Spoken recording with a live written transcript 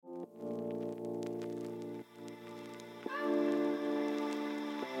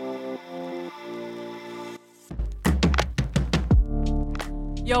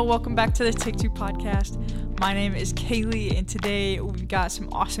Yo, welcome back to the Take Two podcast. My name is Kaylee, and today we've got some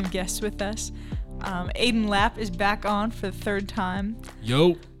awesome guests with us. Aidan Lapp is back on for the third time.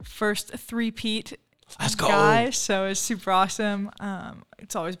 Yo. First three-peat Let's go. guy, so it's super awesome.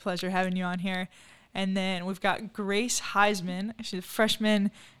 It's always a pleasure having you on here. And then we've got Grace Huisman. She's a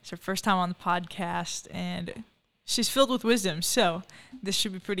freshman. It's her first time on the podcast, and she's filled with wisdom, so this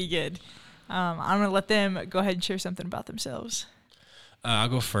should be pretty good. I'm going to let them go ahead and share something about themselves. I'll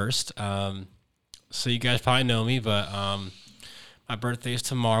go first. So you guys probably know me, but my birthday is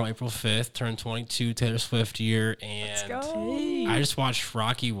tomorrow, April 5th. Turn 22, Taylor Swift year. And Let's go. I just watched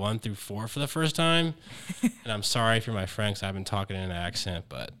Rocky 1 through 4 for the first time. And I'm sorry if you're my friend because I've been talking in an accent.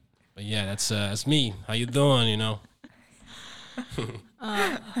 But yeah, that's me. How you doing, you know?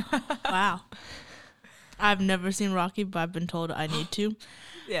 Wow. I've never seen Rocky, but I've been told I need to.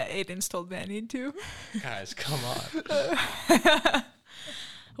 Yeah, Aiden's told me I need to. Guys, come on.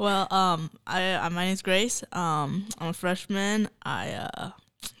 Well, my name's Grace. I'm a freshman. I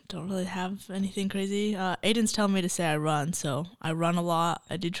don't really have anything crazy. Aiden's telling me to say I run, so I run a lot.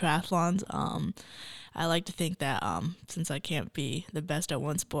 I do triathlons. I like to think that since I can't be the best at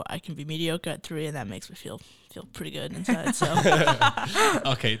one sport, I can be mediocre at 3, and that makes me feel pretty good inside. So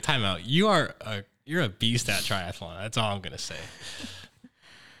Okay, time out. You're a beast at triathlon. That's all I'm gonna say.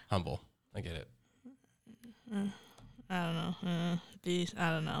 Humble. I get it. I don't know. I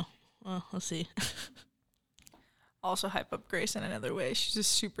don't know. Well, we'll see. Also hype up Grace in another way. She's a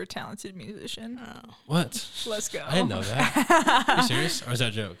super talented musician. Oh. What? Let's go. I didn't know that. Are you serious? Or is that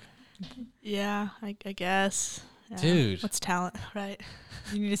a joke? Yeah, I guess. Yeah. Dude. What's talent, right?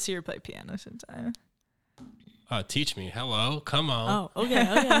 You need to see her play piano sometime. Teach me. Hello. Come on. Oh, okay.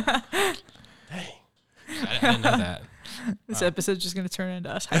 Dang. I didn't know that. This episode's just going to turn into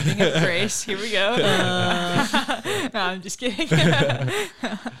us hyping up Grace. Here we go. No, I'm just kidding.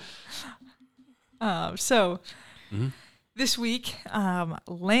 This week,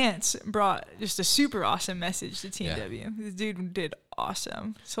 Lance brought just a super awesome message to Team Yeah. W. This dude did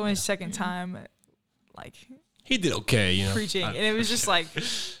awesome. It's only his second time, He did okay, you know. preaching, and it was just like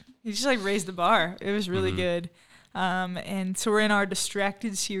he just raised the bar. It was really good. And so we're in our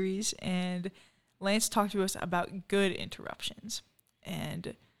Distracted series, and Lance talked to us about good interruptions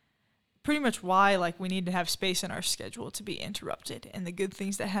and pretty much why we need to have space in our schedule to be interrupted and the good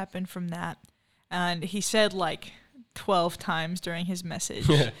things that happen from that. And he said 12 times during his message,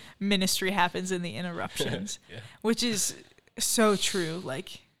 ministry happens in the interruptions, which is so true.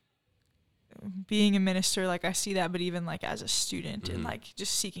 Being a minister, I see that, but even as a student and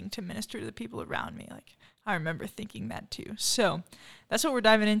just seeking to minister to the people around me, I remember thinking that too. So that's what we're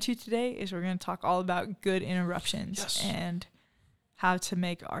diving into today. Is we're going to talk all about good interruptions and how to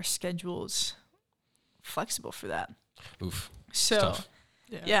make our schedules flexible for that. Oof. So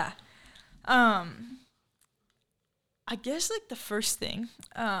yeah. I guess the first thing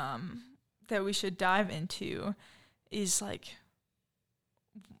that we should dive into is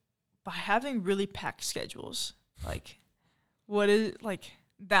by having really packed schedules, what is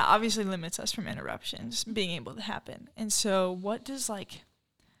that obviously limits us from interruptions being able to happen. And so what's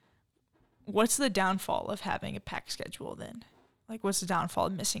the downfall of having a packed schedule then? What's the downfall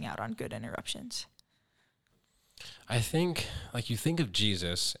of missing out on good interruptions? I think, you think of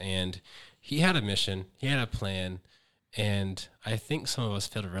Jesus, and he had a mission, he had a plan, and I think some of us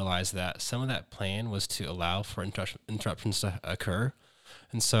fail to realize that some of that plan was to allow for interruptions to occur.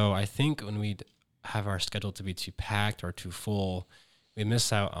 And so I think when we have our schedule to be too packed or too full, we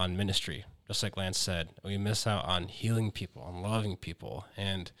miss out on ministry. Just like Lance said, we miss out on healing people, on loving people.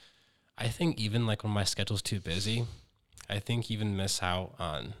 And I think even when my schedule's too busy, I think you even miss out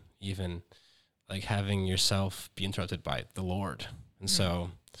on even having yourself be interrupted by the Lord. And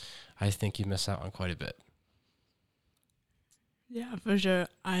so I think you miss out on quite a bit. Yeah, for sure.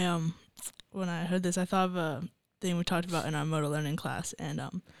 When I heard this, I thought of a thing we talked about in our motor learning class, and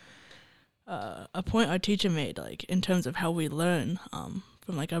a point our teacher made, in terms of how we learn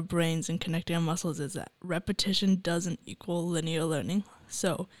from our brains and connecting our muscles, is that repetition doesn't equal linear learning.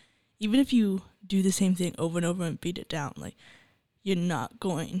 So even if you do the same thing over and over and beat it down, you're not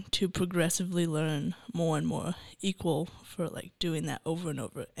going to progressively learn more and more equal for doing that over and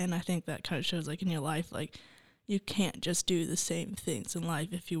over. And I think that kind of shows in your life, you can't just do the same things in life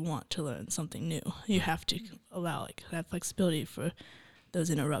if you want to learn something new. You have to allow that flexibility for those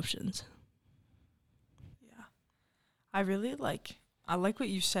interruptions. Yeah. I really I like what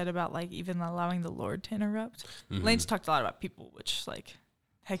you said about even allowing the Lord to interrupt. Lane's talked a lot about people, which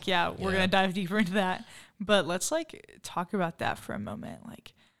heck yeah, we're going to dive deeper into that. But let's talk about that for a moment.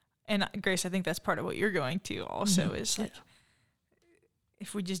 And Grace, I think that's part of what you're going to also is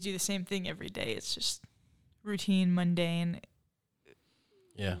if we just do the same thing every day, it's just routine, mundane.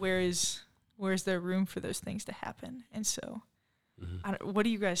 Yeah. Where's there room for those things to happen? And so, what do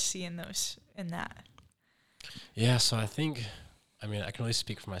you guys see in that? Yeah, so I think, I mean, I can only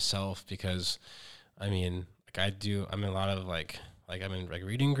speak for myself because, I mean, like I'm in a lot of like I'm in like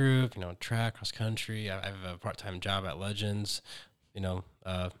reading group, track, cross country. I have a part-time job at Legends,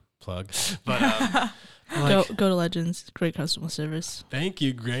 plug. But go to Legends, great customer service. Thank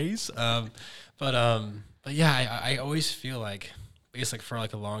you, Grace. But yeah, I always feel like, I guess like for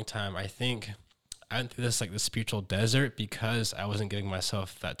like a long time, I think I went through this like the spiritual desert because I wasn't giving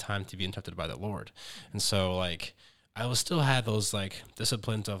myself that time to be interrupted by the Lord. And so like I will still have those like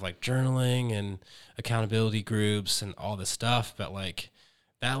disciplines of like journaling and accountability groups and all this stuff, but like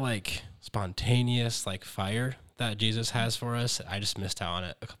that like spontaneous like fire that Jesus has for us, I just missed out on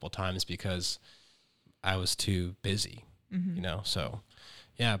it a couple of times because I was too busy, so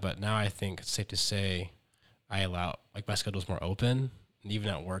yeah. But now I think it's safe to say I allow, like, my schedule's more open, and even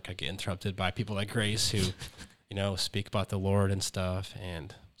at work I get interrupted by people like Grace who speak about the Lord and stuff.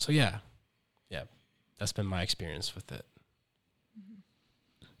 And so yeah, that's been my experience with it.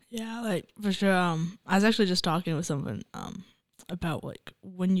 Yeah, like for sure. I was actually just talking with someone about like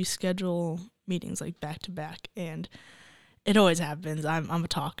when you schedule meetings like back to back, and it always happens. I'm a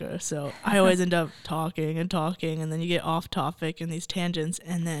talker, so I always end up talking, and then you get off topic and these tangents,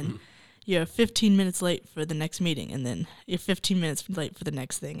 and then you're 15 minutes late for the next meeting, and then you're 15 minutes late for the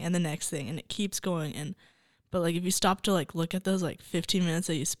next thing, and the next thing, and it keeps going. But like if you stop to like look at those like 15 minutes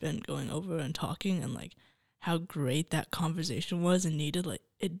that you spent going over and talking, and like how great that conversation was and needed, like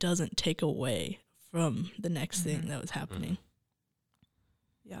it doesn't take away from the next thing that was happening.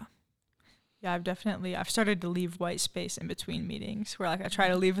 Yeah, I've started to leave white space in between meetings where like I try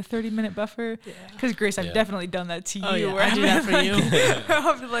to leave a 30-minute buffer. Because Grace, I've definitely done that to you. Oh, yeah, where I do that for you.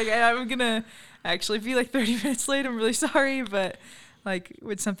 I'm like, I'm gonna actually be like 30 minutes late. I'm really sorry, but like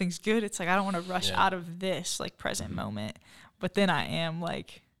when something's good, it's like I don't want to rush out of this like present moment, but then I am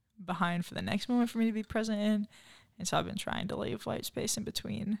like behind for the next moment for me to be present in, and so I've been trying to leave white space in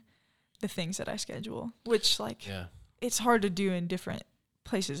between the things that I schedule, which like it's hard to do in different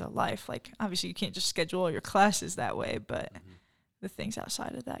places of life. Like obviously you can't just schedule all your classes that way, but the things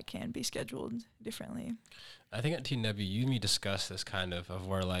outside of that can be scheduled differently. I think at TNW you and me discussed this kind of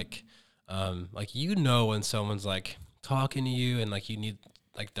where like when someone's like talking to you and like you need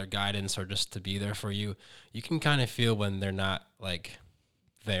like their guidance or just to be there for you, you can kind of feel when they're not like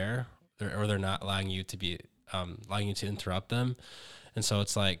there or they're not allowing you to interrupt them. And so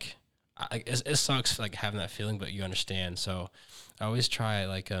it's like it sucks like having that feeling, but you understand. So I always try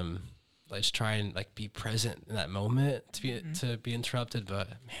let's try and like be present in that moment to be interrupted, but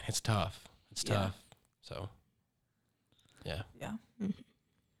man, it's tough. It's tough. So yeah.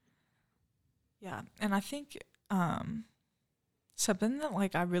 Yeah, and I think something that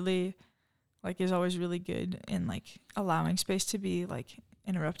like I really like is always really good in like allowing space to be like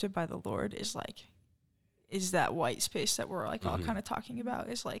interrupted by the Lord is that white space that we're like all kind of talking about,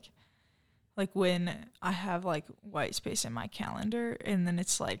 is like when I have like white space in my calendar, and then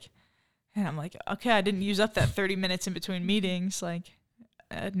it's like, and I'm like, okay, I didn't use up that 30 minutes in between meetings. Like,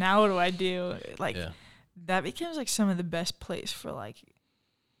 now what do I do? Like, that becomes like some of the best place for like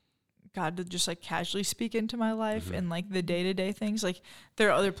God to just like casually speak into my life and like the day-to-day things. Like, there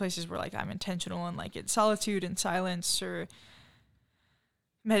are other places where like I'm intentional and like in solitude and silence or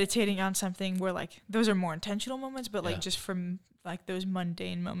meditating on something where like those are more intentional moments, but like just from like those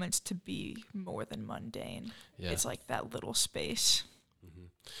mundane moments to be more than mundane. It's like that little space.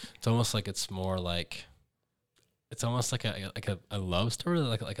 It's almost like it's more like it's almost like a love story,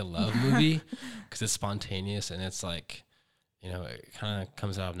 like a love movie, because it's spontaneous and it's like, it kind of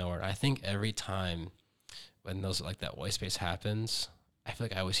comes out of nowhere. I think every time when those like that white space happens, I feel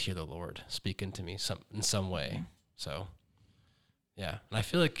like I always hear the Lord speaking to me in some way. So yeah, and I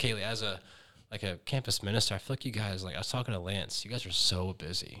feel like Kaylee, as a campus minister, I feel like you guys, like I was talking to Lance, you guys are so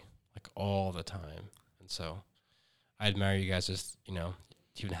busy, like all the time. And so I admire you guys just, to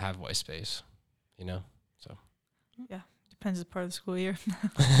even have white space, so. Yeah, depends the part of the school year.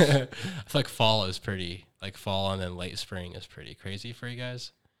 I feel like fall and then late spring is pretty crazy for you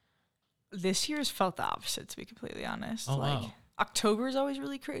guys. This year's felt the opposite, to be completely honest. Oh, wow. October is always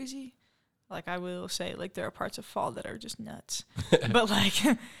really crazy. Like, I will say, like, there are parts of fall that are just nuts. But,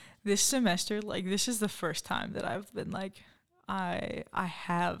 like, this semester, like, this is the first time that I've been, like, I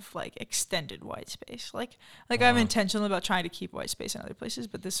have, like, extended white space. Like I'm intentional about trying to keep white space in other places,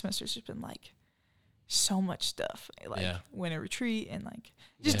 but this semester's just been, like, so much stuff. Like, winter retreat and, like,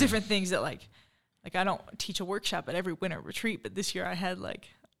 just different things that, like, like I don't teach a workshop at every winter retreat, but this year I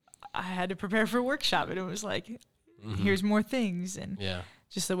had to prepare for a workshop, and it was like, here's more things, and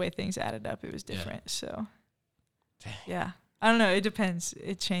just the way things added up, it was different. So, yeah, I don't know. It depends.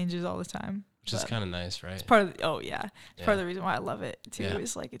 It changes all the time, which is kind of nice, right? It's part of it's part of the reason why I love it too.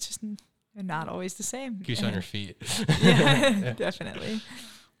 Is like it's just not always the same. Keeps you on your feet. Yeah, definitely.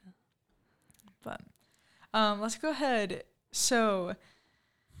 But let's go ahead. So,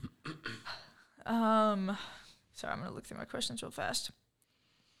 sorry, I'm gonna look through my questions real fast.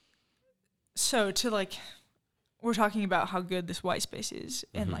 So we're talking about how good this white space is,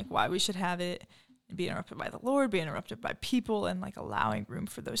 and like why we should have it, and be interrupted by the Lord, be interrupted by people, and like allowing room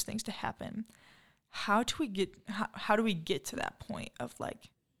for those things to happen. How do we get to that point of like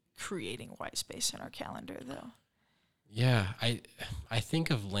creating white space in our calendar, though? Yeah, I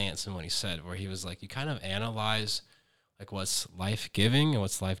think of Lance and what he said, where he was like, you kind of analyze like what's life-giving and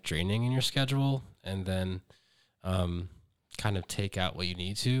what's life-draining in your schedule, and then kind of take out what you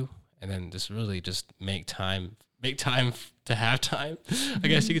need to, and then just make time to have time. I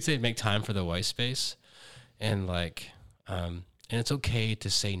guess you could say make time for the white space, and like, and it's okay to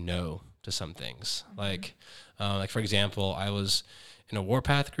say no to some things. Like for example, I was in a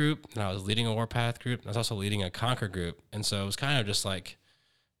Warpath group, and I was leading a Warpath group, and I was also leading a Conquer group, and so it was kind of just like,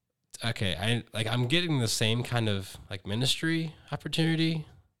 okay, I'm getting the same kind of like ministry opportunity,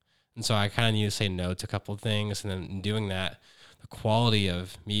 and so I kind of need to say no to a couple of things, and then in doing that, the quality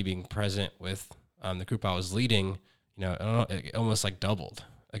of me being present with the group I was leading, it almost like doubled.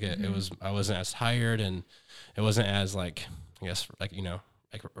 Like I wasn't as tired, and it wasn't as like, I guess like,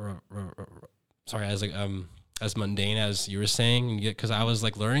 as mundane as you were saying, because I was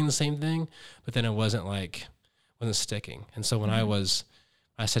like learning the same thing, but then it wasn't sticking. And so when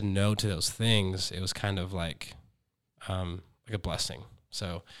I said no to those things, it was kind of like a blessing.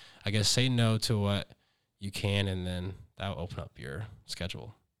 So I guess say no to what you can, and then that will open up your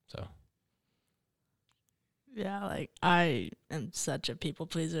schedule. So. Yeah, like I am such a people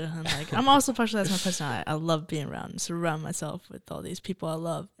pleaser, and like I'm also partially that's my personality. I love being surround myself with all these people I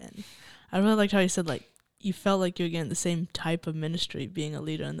love, and I really liked how you said like you felt like you were getting the same type of ministry being a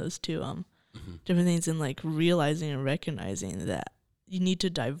leader in those two different things, and like realizing and recognizing that you need to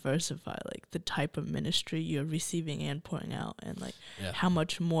diversify like the type of ministry you're receiving and pouring out, and like how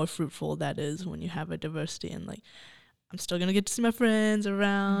much more fruitful that is when you have a diversity, and like I'm still gonna get to see my friends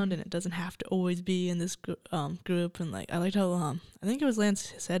around, and it doesn't have to always be in this group. And like I liked how I think it was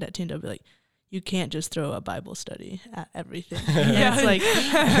Lance said at TNW, like you can't just throw a Bible study at everything. Yeah, it's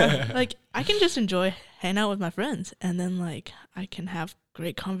like like I can just enjoy hanging out with my friends, and then like I can have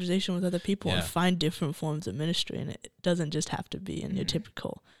great conversation with other people and find different forms of ministry, and it doesn't just have to be in your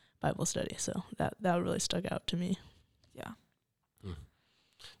typical Bible study. So that really stuck out to me. Yeah. What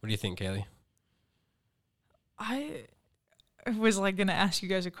do you think, Kaylee? I was like gonna ask you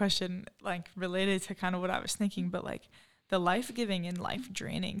guys a question like related to kind of what I was thinking, but like the life-giving and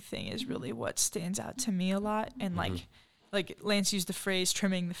life-draining thing is really what stands out to me a lot. And like Lance used the phrase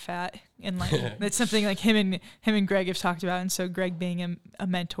trimming the fat, and like that's something like him and Greg have talked about. And so Greg being a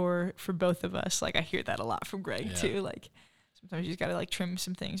mentor for both of us, like I hear that a lot from Greg too. Like sometimes you just gotta like trim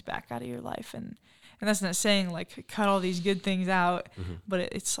some things back out of your life, and that's not saying like cut all these good things out, but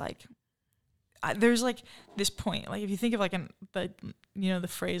it's like there's like this point, like if you think of like the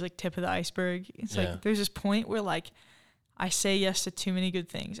phrase like tip of the iceberg, it's like there's this point where like I say yes to too many good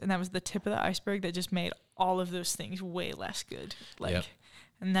things, and that was the tip of the iceberg that just made all of those things way less good. Like,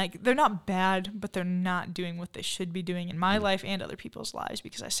 and like they're not bad, but they're not doing what they should be doing in my life and other people's lives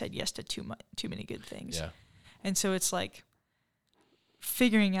because I said yes to too many good things. Yeah. And so it's like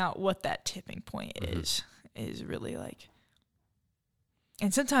figuring out what that tipping point is really like.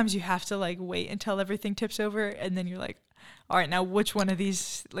 And sometimes you have to like wait until everything tips over, and then you're like, all right, now which of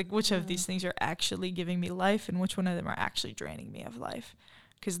these things are actually giving me life, and which one of them are actually draining me of life?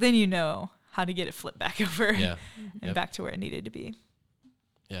 Because then you know how to get it flipped back over and back to where it needed to be.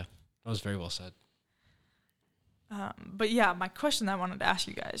 Yeah, that was very well said. But yeah, my question I wanted to ask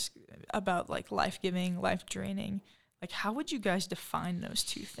you guys about like life-giving, life-draining, like how would you guys define those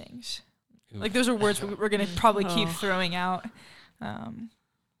two things? Ooh. Like those are words we're going to probably keep throwing out.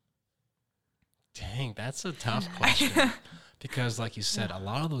 Dang, that's a tough question. Because like you said, a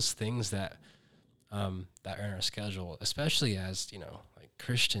lot of those things that are in our schedule, especially as, like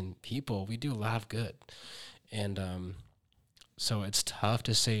Christian people, we do a lot of good. And so it's tough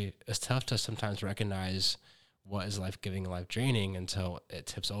to sometimes recognize what is life-giving and life-draining until it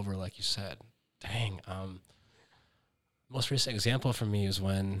tips over, like you said. Dang. Most recent example for me is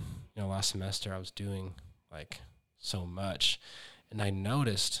when, last semester I was doing like so much, and I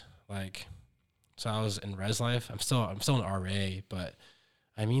noticed like So I was in res life. I'm still an RA, but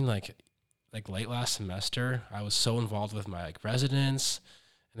I mean like late last semester, I was so involved with my like residents,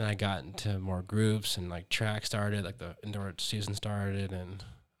 and then I got into more groups, and like track started, like the indoor season started, and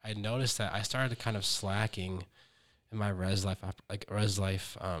I noticed that I started kind of slacking in my res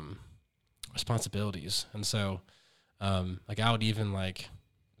life responsibilities. And so like I would even like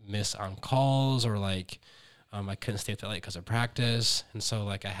miss on calls, or like I couldn't stay up that late because of practice. And so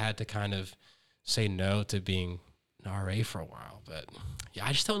like I had to kind of say no to being an RA for a while. But yeah,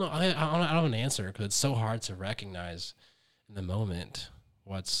 I just don't know. I don't have an answer, because it's so hard to recognize in the moment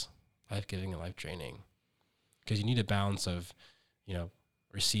what's life-giving and life-draining, because you need a balance of,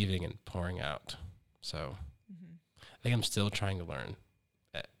 receiving and pouring out. So I think I'm still trying to learn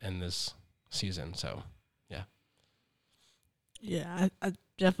in this season. So yeah. Yeah, I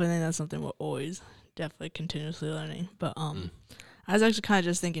definitely think that's something we're always definitely continuously learning. But I was actually kind of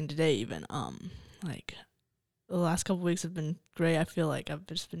just thinking today, even like the last couple weeks have been great. I feel like I've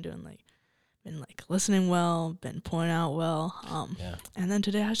just been doing been listening well, been pouring out well. And then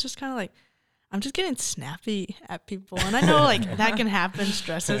today I was just kind of like, I'm just getting snappy at people, and I know like that can happen,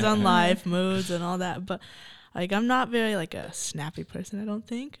 stresses on life, moods, and all that. But like I'm not very like a snappy person. I don't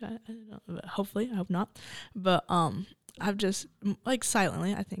think. I don't know, but hopefully, I hope not. But I've just like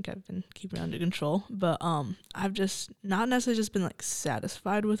silently, I think I've been keeping it under control. But I've just not necessarily just been like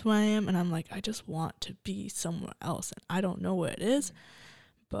satisfied with where I am, and I'm like, I just want to be somewhere else, and I don't know where it is.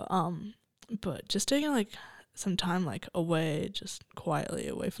 But just taking like some time like away, just quietly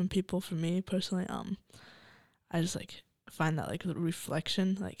away from people, for me personally, I just like find that like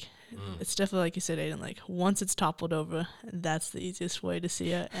reflection, like it's definitely like you said, Aidan, like once it's toppled over, that's the easiest way to see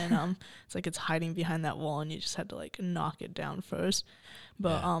it. And it's like it's hiding behind that wall, and you just had to like knock it down first.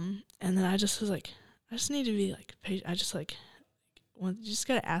 But and then I just was like, I just need to be like patient. I just like you just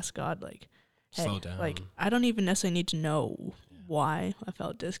gotta ask God, like, hey, slow down. like I don't even necessarily need to know why I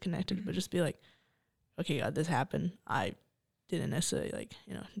felt disconnected, but just be like, okay, God, this happened. I didn't necessarily like,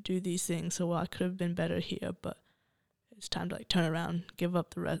 do these things so well. I could have been better here, but it's time to like turn around, give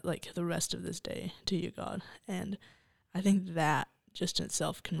up the rest of this day to you, God. And I think that just in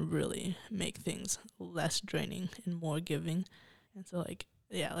itself can really make things less draining and more giving. And so like,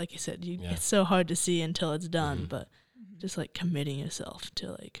 yeah, like you said, it's so hard to see until it's done, but just like committing yourself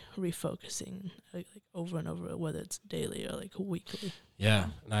to like refocusing like over and over, whether it's daily or like weekly. Yeah.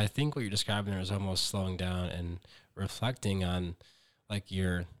 And I think what you're describing there is almost slowing down and reflecting on like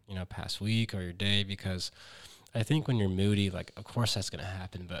your, past week or your day, because I think when you're moody, like, of course that's going to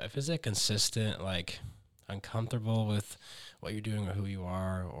happen. But if it's a consistent, like, uncomfortable with what you're doing or who you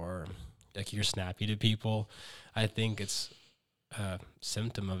are, or like you're snappy to people, I think it's a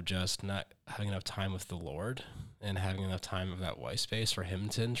symptom of just not having enough time with the Lord and having enough time of that white space for Him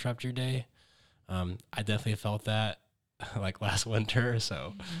to interrupt your day. I definitely felt that like last winter.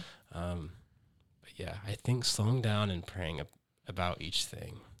 So, but yeah, I think slowing down and praying about each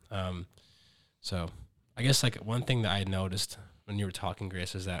thing. So I guess like one thing that I noticed when you were talking,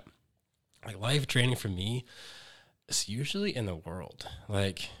 Grace, is that like life training for me is usually in the world.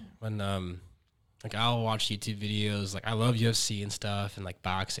 Like when like I'll watch YouTube videos, like I love UFC and stuff, and like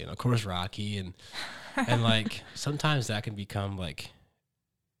boxing, of course Rocky, and like sometimes that can become like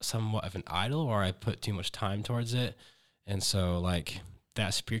somewhat of an idol, or I put too much time towards it. And so like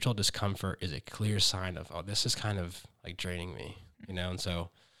that spiritual discomfort is a clear sign of, oh, this is kind of like draining me, and so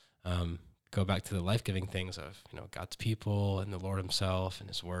go back to the life-giving things of, God's people and the Lord Himself and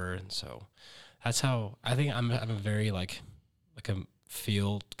His Word. And so that's how I think I'm a very like a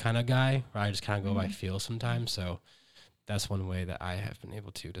feel kind of guy, where I just kind of go by feel sometimes. So that's one way that I have been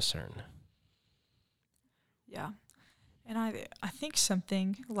able to discern. Yeah. And I think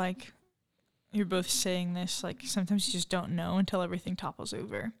something like you're both saying this, like sometimes you just don't know until everything topples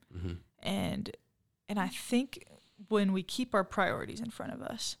over. And I think when we keep our priorities in front of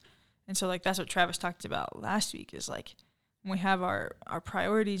us, and so like that's what Travis talked about last week, is like when we have our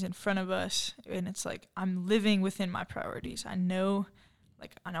priorities in front of us, and it's like I'm living within my priorities. I know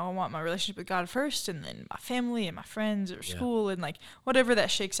I want my relationship with God first, and then my family and my friends or school, and like whatever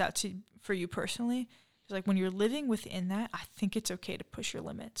that shakes out to for you personally. It's like when you're living within that, I think it's okay to push your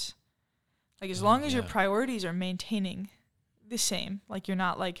limits. Like as long as your priorities are maintaining the same, like you're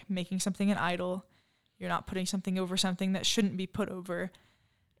not like making something an idol, you're not putting something over something that shouldn't be put over.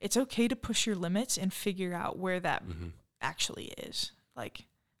 It's okay to push your limits and figure out where that actually is. Like,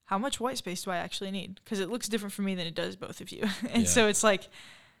 how much white space do I actually need? Because it looks different for me than it does both of you. And so it's like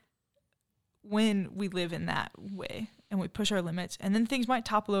when we live in that way and we push our limits, and then things might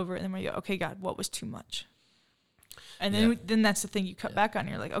topple over, and then we go, okay, God, what was too much? And then then that's the thing you cut back on.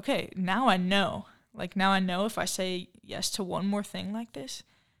 You're like, okay, now I know Like, now I know if I say yes to one more thing like this,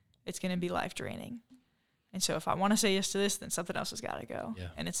 it's going to be life draining. And so if I want to say yes to this, then something else has got to go. Yeah.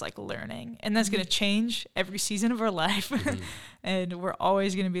 And it's like learning. And that's going to change every season of our life. And we're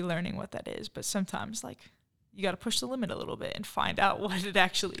always going to be learning what that is. But sometimes, like, you got to push the limit a little bit and find out what it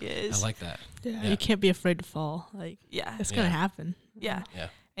actually is. I like that. Yeah, you can't be afraid to fall. Like, Yeah. it's going to happen. Yeah. Yeah.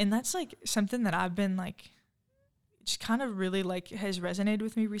 And that's, like, something that I've been, like, just kind of really, like, has resonated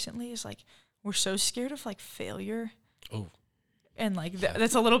with me recently is, like, we're so scared of, like, failure. Oh. And, like,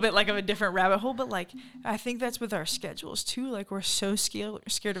 that's a little bit, like, of a different rabbit hole. But, like, I think that's with our schedules, too. Like, we're so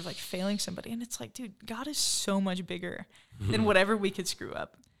scared of, like, failing somebody. And it's like, dude, God is so much bigger than whatever we could screw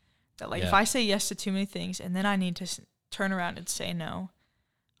up. That, like, if I say yes to too many things and then I need to turn around and say no,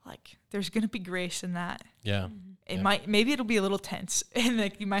 like, there's going to be grace in that. Yeah. Maybe it'll be a little tense. And,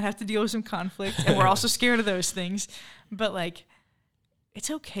 like, you might have to deal with some conflict. And we're also scared of those things. But, like, it's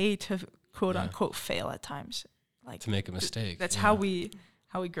okay to, quote unquote, fail at times. Like, to make a mistake. That's how we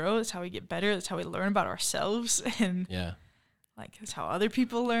grow. That's how we get better. That's how we learn about ourselves. And like, that's how other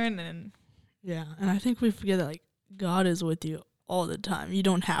people learn. And and I think we forget that, like, God is with you all the time. You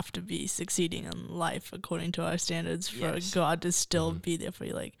don't have to be succeeding in life according to our standards for God to still be there for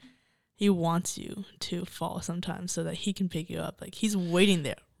you. Like, he wants you to fall sometimes so that he can pick you up. Like, he's waiting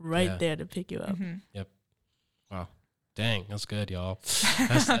there, there to pick you up. Yep. Wow. Dang, that's good, y'all.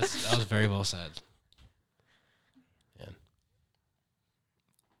 That was very well said.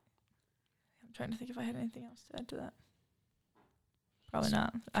 I'm trying to think if I had anything else to add to that. Probably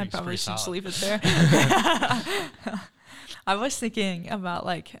not. I probably should just leave it there. I was thinking about,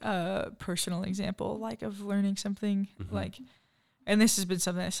 like, a personal example, like, of learning something, like, and this has been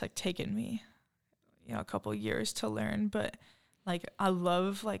something that's, like, taken me, a couple years to learn, but, like, I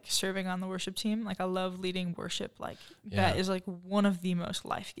love, like, serving on the worship team. Like, I love leading worship. Like, that is, like, one of the most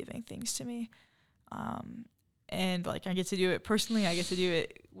life-giving things to me. And, like, I get to do it personally. I get to do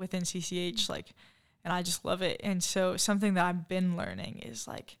it within CCH, like, and I just love it. And so something that I've been learning is,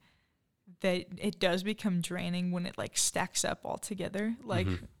 like, that it does become draining when it, like, stacks up all together. Like,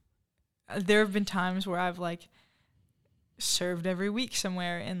 there have been times where I've, like, served every week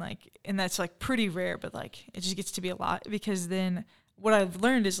somewhere, and, like, and that's, like, pretty rare, but, like, it just gets to be a lot, because then what I've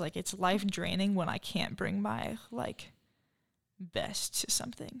learned is, like, it's life draining when I can't bring my, like, best to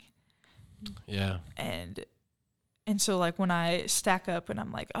something. Yeah. And so, like, when I stack up and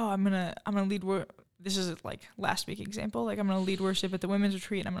I'm like, oh, I'm gonna lead this is, like, last week example, like, I'm gonna lead worship at the women's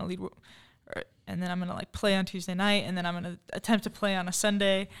retreat, and I'm gonna lead and then I'm gonna, like, play on Tuesday night, and then I'm gonna attempt to play on a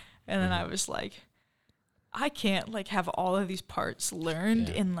Sunday, and then I was like, I can't, like, have all of these parts learned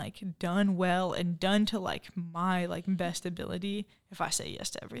and, like, done well and done to, like, my, like, best ability if I say yes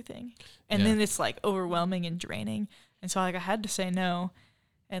to everything. And then it's, like, overwhelming and draining. And so, like, I had to say no,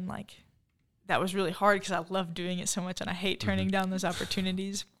 and, like, that was really hard because I love doing it so much, and I hate turning down those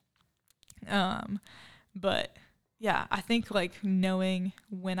opportunities. But yeah, I think, like, knowing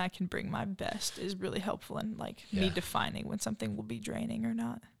when I can bring my best is really helpful in, like, me defining when something will be draining or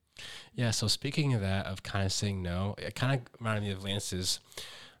not. Yeah. So speaking of that, of kind of saying no, it kind of reminded me of Lance's,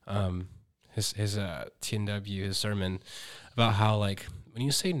 his TNW, his sermon about how, like, when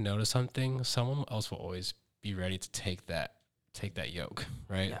you say no to something, someone else will always be ready to take that yoke.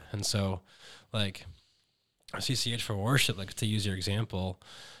 Right. Yeah. And so, like, CCH for worship, like, to use your example,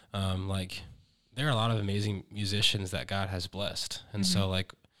 like, there are a lot of amazing musicians that God has blessed. And so,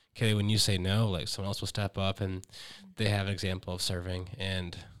 like, okay, when you say no, like, someone else will step up and they have an example of serving,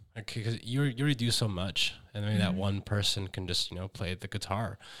 and because you already do so much, and maybe that one person can just, play the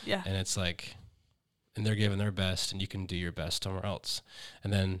guitar. Yeah. And it's like, and they're giving their best, and you can do your best somewhere else.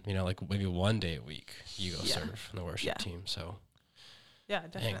 And then, like, maybe one day a week you go serve in the worship team. So yeah,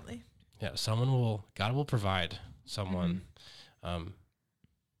 definitely. Yeah. God will provide someone,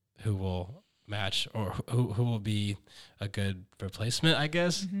 who will match, or who will be a good replacement, I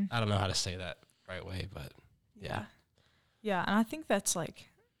guess. I don't know how to say that right way, but yeah. Yeah. And I think that's, like,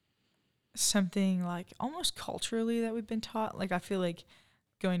 something, like, almost culturally that we've been taught. Like, I feel like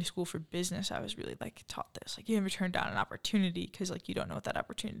going to school for business, I was really, like, taught this. Like, you never turn down an opportunity because, like, you don't know what that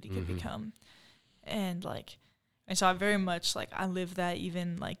opportunity could become. And, like, and so I very much, like, I live that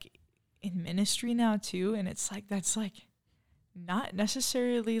even, like, in ministry now too. And it's like, that's, like, not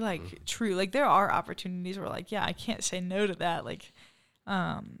necessarily, like, true. Like, there are opportunities where, like, yeah, I can't say no to that. Like,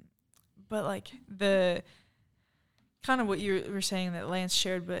 but, like, the kind of what you were saying that Lance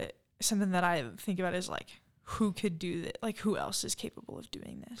shared, but something that I think about is, like, who could do that? Like, who else is capable of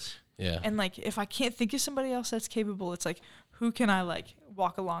doing this? Yeah. And, like, if I can't think of somebody else that's capable, it's like, who can I, like,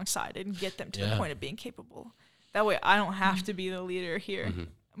 walk alongside and get them to the point of being capable? That way I don't have to be the leader here.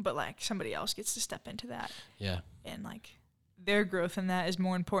 but like somebody else gets to step into that. Yeah. And like their growth in that is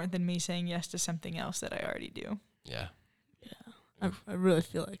more important than me saying yes to something else that I already do. Yeah. Yeah. I really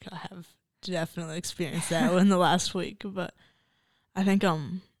feel like I have definitely experienced that in the last week, but I think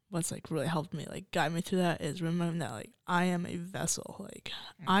what's like really helped me like guide me through that is remembering that like I am a vessel. Like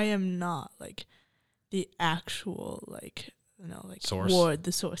I am not like the actual like like source. Word,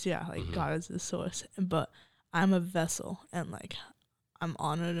 the source. Yeah, like God is the source, but I'm a vessel, and like I'm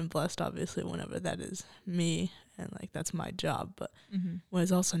honored and blessed obviously whenever that is me, and like that's my job. But when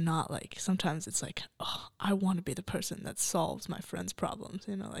it's also not, like sometimes it's like, oh, I want to be the person that solves my friends' problems,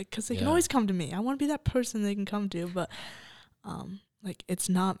 like because they can always come to me. I want to be that person they can come to, but like it's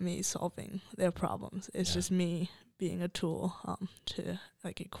not me solving their problems. It's just me being a tool to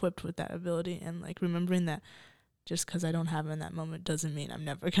like equipped with that ability, and like remembering that just because I don't have it in that moment doesn't mean I'm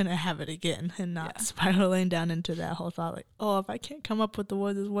never going to have it again, and not spiraling down into that whole thought like, oh, if I can't come up with the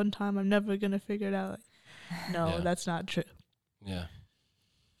word this one time, I'm never going to figure it out. Like, no, that's not true. Yeah.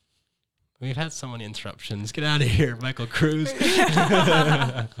 We've had so many interruptions. Get out of here, Michael Cruz.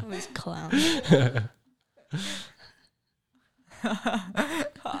 All these clowns.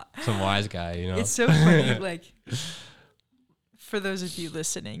 Some wise guy, It's so funny, like, for those of you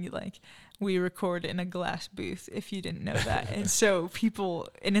listening, like, we record in a glass booth, if you didn't know that. And so people,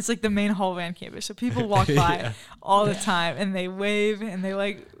 and it's like the main hallway on campus, so people walk by all the time, and they wave, and they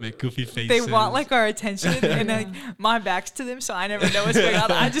like make goofy faces. They want like our attention, and like my back's to them, so I never know what's going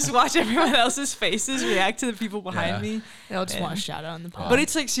on. I just watch everyone else's faces react to the people behind me. They'll just want to shout out in the pod. But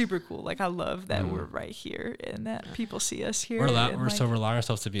it's like super cool. Like I love that we're right here, and that people see us here. We're allowing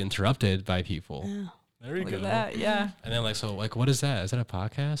ourselves to be interrupted by people. Yeah. There we go. Look at that, yeah. And then like, what is that? Is that a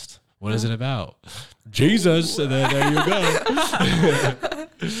podcast? What is it about? Jesus, and then there you go.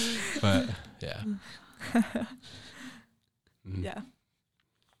 But yeah. Yeah. I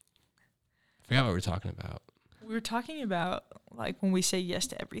forgot what we were talking about. We were talking about like when we say yes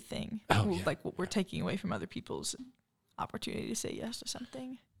to everything, like what we're taking away from other people's opportunity to say yes to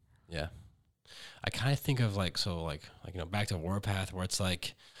something. Yeah. I kind of think of like back to Warpath, where it's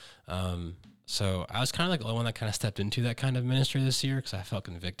like, so I was kind of like the only one that kind of stepped into that kind of ministry this year because I felt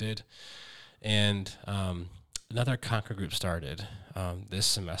convicted. And another Conquer group started this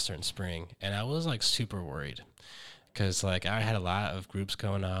semester in spring, and I was like super worried because like I had a lot of groups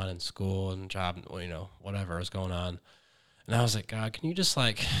going on in school and job, whatever was going on. And I was like, God, can you just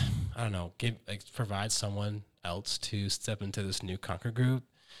like, I don't know, provide someone else to step into this new Conquer group?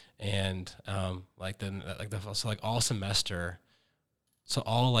 And all semester, so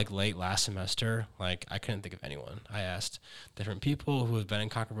all like late last semester, like I couldn't think of anyone. I asked different people who have been in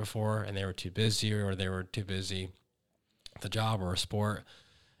Conquer before, and they were too busy, or they were too busy with a job or a sport.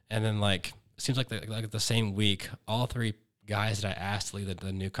 And then like it seems like the same week, all three guys that I asked to lead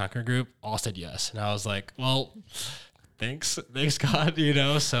the new Conquer group all said yes, and I was like, well, thanks God,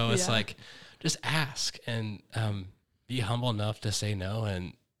 So it's like just ask and be humble enough to say no,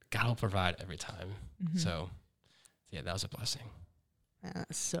 and God will provide every time. So, yeah, that was a blessing. Yeah,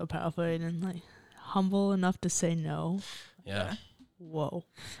 that's so powerful, and like humble enough to say no. Yeah. Whoa.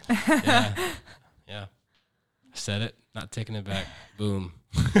 Yeah. I said it, not taking it back. Boom.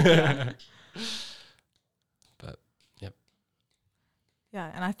 But, yep.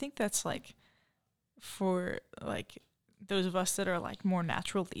 Yeah, and I think that's like for like those of us that are like more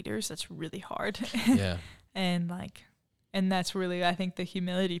natural leaders, that's really hard. Yeah. And that's really, I think the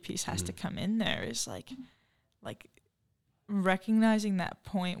humility piece has to come in there, is like recognizing that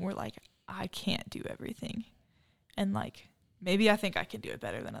point where like I can't do everything, and like maybe I think I can do it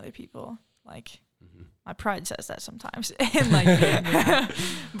better than other people. Like my pride says that sometimes, and like,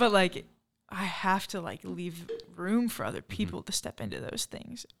 but like I have to like leave room for other people to step into those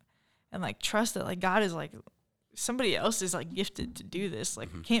things, and like trust that like God is like somebody else is like gifted to do this. Like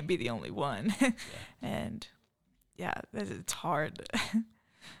can't be the only one, and. Yeah, it's hard.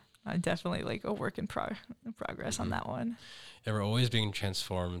 I'm definitely like a work in progress on that one. Yeah, we're always being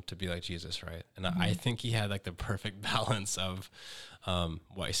transformed to be like Jesus, right? And I think he had like the perfect balance of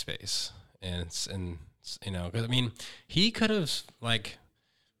white space, and because I mean, he could have like,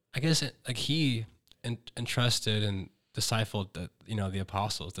 I guess he entrusted and discipled the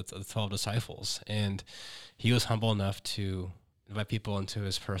apostles, the 12 disciples, and he was humble enough to invite people into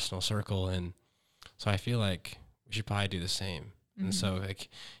his personal circle, and so I feel like we should probably do the same. And so like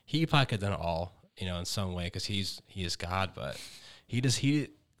he probably could have done it all, in some way, because he is God, but he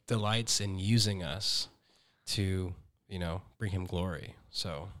delights in using us to, bring him glory.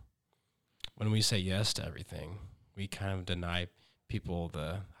 So when we say yes to everything, we kind of deny people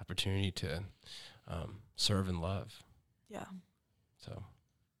the opportunity to serve and love. Yeah. So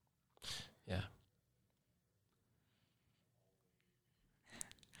Yeah.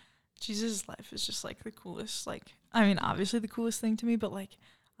 Jesus' life is just like the coolest. Like, I mean, obviously the coolest thing to me, but like,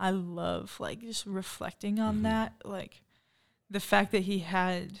 I love like just reflecting on that. Like, the fact that he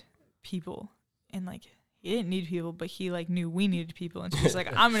had people and like he didn't need people, but he like knew we needed people, and so he's like,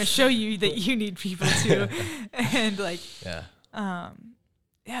 I'm gonna show you that you need people too. And like, yeah,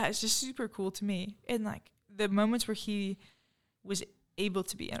 it's just super cool to me. And like the moments where he was able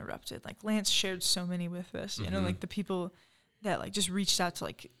to be interrupted, like Lance shared so many with us, you know, like the people that like just reached out to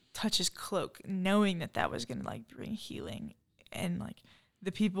like touch his cloak, knowing that that was gonna like bring healing, and like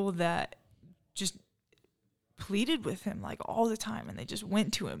the people that just pleaded with him like all the time, and they just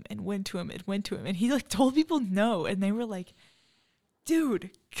went to him and went to him and went to him, and he like told people no, and they were like, dude,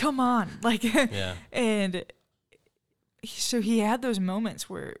 come on, like and so he had those moments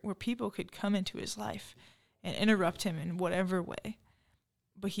where people could come into his life and interrupt him in whatever way,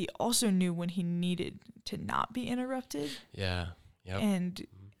 but he also knew when he needed to not be interrupted.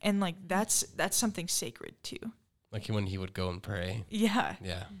 And like that's something sacred too, like when he would go and pray.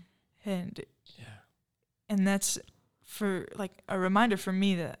 And that's for like a reminder for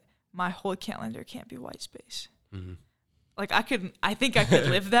me that my whole calendar can't be white space. Like I think I could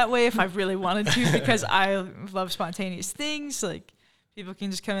live that way if I really wanted to, because I love spontaneous things. Like people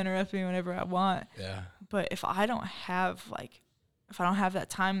can just come interrupt me whenever I want. But if I don't have that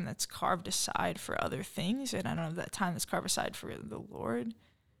time that's carved aside for other things, and I don't have that time that's carved aside for the Lord,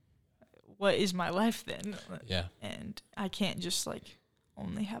 what is my life then? And I can't just like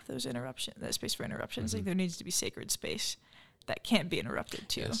only have that space for interruptions. Like there needs to be sacred space that can't be interrupted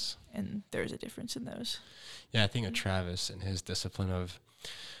too. And there's a difference in those. I think of Travis and his discipline of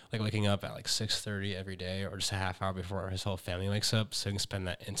like waking up at like 6:30 every day, or just a half hour before his whole family wakes up, so he can spend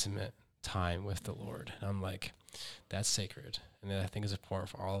that intimate time with the Lord. And I'm like, that's sacred. And I think it's important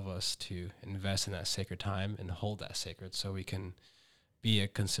for all of us to invest in that sacred time and hold that sacred, so we can be a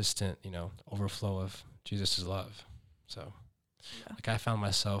consistent, overflow of Jesus' love. So like I found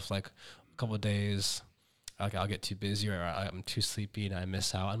myself like a couple of days, like I'll get too busy, or I'm too sleepy and I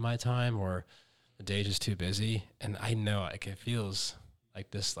miss out on my time, or the day's just too busy. And I know like it feels like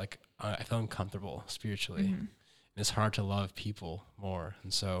this, like I feel uncomfortable spiritually. And it's hard to love people more.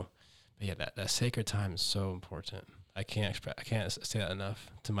 And so, that sacred time is so important. I can't say that enough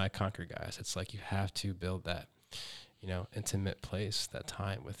to my Conquer guys. It's like you have to build that, intimate place, that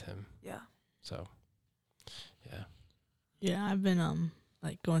time with him. So, I've been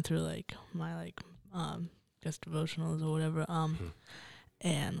like going through like my like guess devotionals or whatever,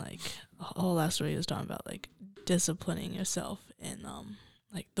 and like the whole last story was talking about like disciplining yourself and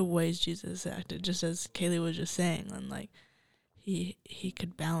like the ways Jesus acted, just as Kaylee was just saying, and like he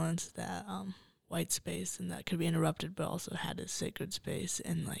could balance that white space, and that could be interrupted, but also had a sacred space.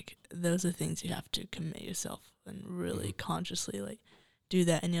 And like those are things you have to commit yourself and really consciously like do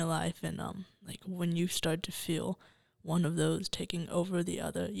that in your life. And like when you start to feel one of those taking over the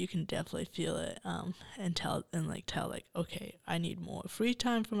other, you can definitely feel it, and tell like, okay, I need more free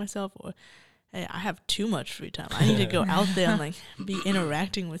time for myself, or hey, I have too much free time, I need to go out there and like be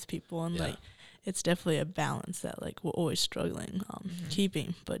interacting with people. And like it's definitely a balance that like we're always struggling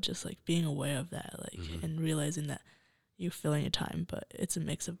keeping, but just like being aware of that, like and realizing that you're filling your time, but it's a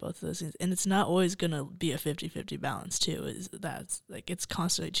mix of both of those things. And it's not always gonna be a 50-50 balance too. That's like it's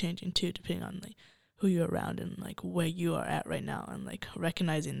constantly changing too, depending on like who you're around and like where you are at right now, and like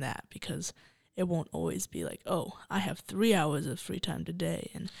recognizing that, because it won't always be like, oh, I have 3 hours of free time today,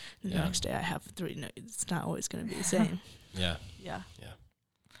 and the next day I have 3. No, it's not always going to be the same.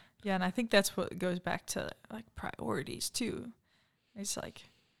 And I think that's what goes back to like priorities too. It's like,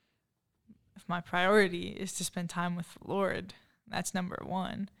 if my priority is to spend time with the Lord, that's number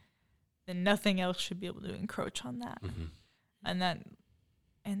one, then nothing else should be able to encroach on that.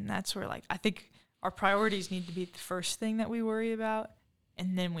 And that's where like I think our priorities need to be the first thing that we worry about,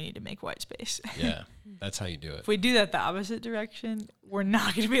 and then we need to make white space. That's how you do it. If we do that the opposite direction, we're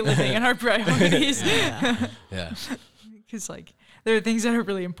not going to be living in our priorities. Because like there are things that are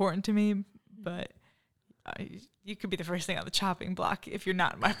really important to me, but you could be the first thing on the chopping block if you're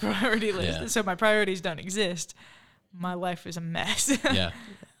not on my priority list. So my priorities don't exist. My life is a mess.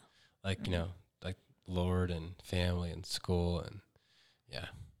 Like, like Lord and family and school and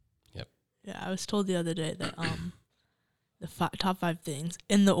I was told the other day that the top 5 things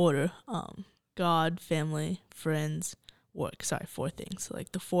in the order: God, family, friends, work. 4 things,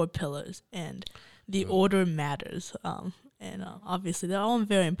 like the 4 pillars, and the order matters. And obviously they're all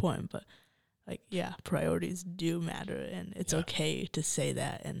very important, but like priorities do matter, and it's okay to say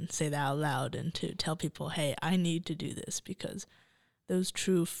that and say that out loud, and to tell people, hey, I need to do this because those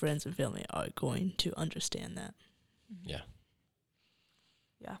true friends and family are going to understand that. Yeah.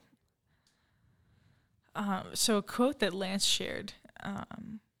 Yeah. So a quote that Lance shared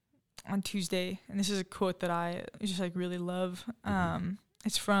on Tuesday, and this is a quote that I just like really love.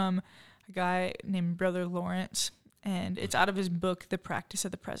 It's from a guy named Brother Lawrence, and it's out of his book, The Practice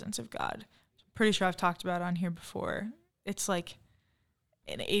of the Presence of God. I'm pretty sure I've talked about it on here before. It's like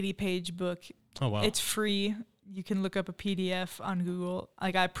an 80-page book. Oh, wow. It's free. You can look up a PDF on Google.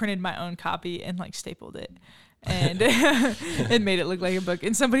 Like, I printed my own copy and like stapled it, and it made it look like a book.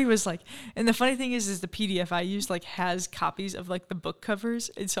 And somebody was like, and the funny thing is the PDF I used like has copies of like the book covers,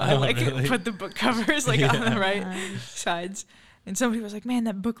 and so I like really? put the book covers like on the right sides. And somebody was like, "Man,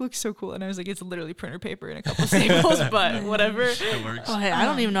 that book looks so cool," and I was like, "It's literally printer paper and a couple staples, but whatever." It works. Oh, hey, I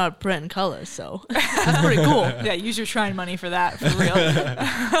don't even know how to print in color, so that's pretty cool. Yeah, use your Shrine money for that, for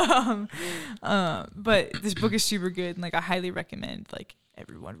real. But this book is super good, and like I highly recommend like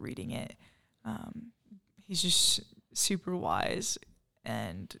everyone reading it. He's just super wise,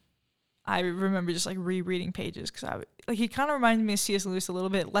 and I remember just like rereading pages because he kind of reminded me of C.S. Lewis a little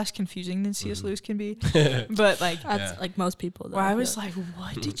bit, less confusing than C.S. Lewis can be, but like That's like most people. Though, where I was like,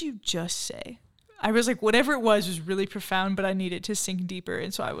 "What did you just say?" I was like, whatever it was really profound, but I needed to sink deeper,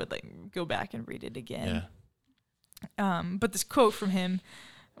 and so I would like go back and read it again. Yeah. But this quote from him,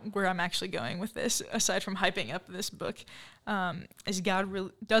 where I'm actually going with this, aside from hyping up this book, is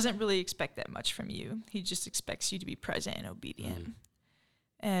God doesn't really expect that much from you. He just expects you to be present and obedient.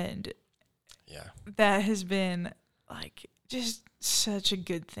 And Yeah. that has been like just such a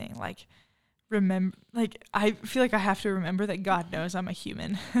good thing. Like remember, like I feel like I have to remember that God knows I'm a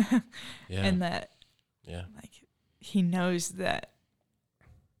human, Yeah. and that Yeah. like he knows that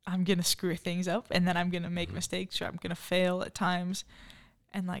I'm gonna screw things up, and that I'm gonna make mistakes, or I'm gonna fail at times,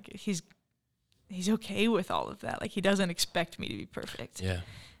 and like he's okay with all of that. Like he doesn't expect me to be perfect. Yeah.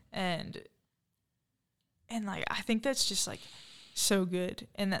 And like I think that's just like so good,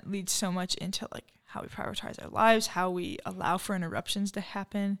 and that leads so much into like how we prioritize our lives, how we allow for interruptions to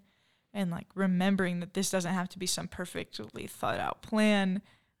happen, and like remembering that this doesn't have to be some perfectly thought out plan,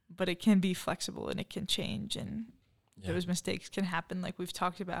 but it can be flexible and it can change, and those mistakes can happen like we've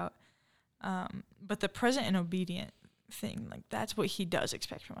talked about. But the present and obedient thing, like that's what he does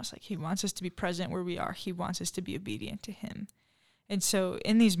expect from us. Like he wants us to be present where we are. He wants us to be obedient to him. And so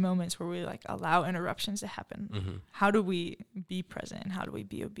in these moments where we like allow interruptions to happen, how do we be present and how do we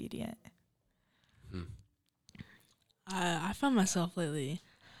be obedient? I found myself lately,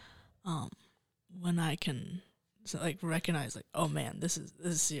 when I can like recognize like, oh man, this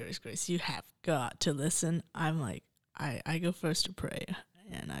is serious, Grace. You have got to listen. I'm like, I go first to pray,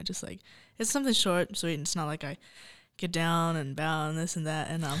 and I just like, it's something short and sweet. And it's not like I get down and bow and this and that,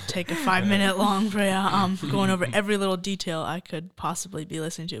 and take a 5-minute long prayer, going over every little detail I could possibly be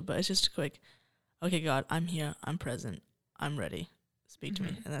listening to. But it's just a quick, okay, God, I'm here, I'm present, I'm ready. Speak to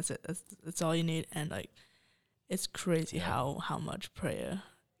me, and that's it. That's all you need. And like, it's crazy how much prayer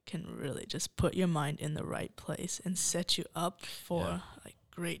can really just put your mind in the right place and set you up for like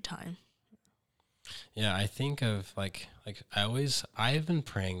great time. Yeah, I think of like I've been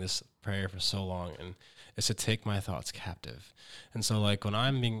praying this prayer for so long, and it's to take my thoughts captive. And so like when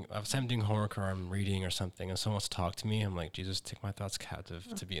I'm doing homework or I'm reading or something, and someone wants to talk to me, I'm like, Jesus, take my thoughts captive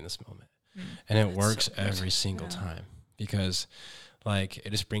to be in this moment. And it works so every single time, because like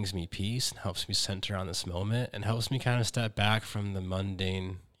it just brings me peace and helps me center on this moment and helps me kind of step back from the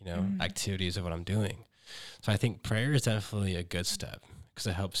mundane, activities of what I'm doing. So I think prayer is definitely a good step because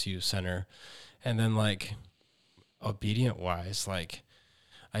it helps you center. And then like obedient wise, like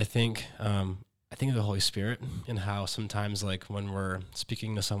I think of the Holy Spirit and how sometimes like when we're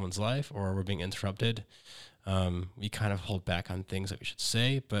speaking to someone's life or we're being interrupted, we kind of hold back on things that we should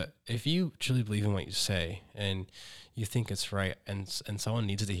say. But if you truly believe in what you say and you think it's right and someone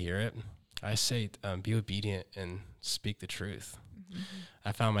needs to hear it, I say be obedient and speak the truth.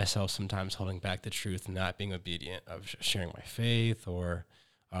 I found myself sometimes holding back the truth and not being obedient of sharing my faith or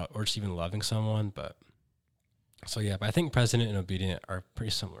just even loving someone. But I think present and obedient are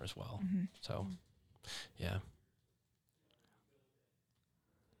pretty similar as well. So, yeah.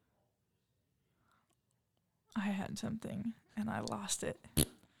 I had something and I lost it.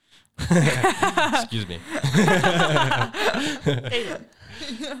 Excuse me. Aidan.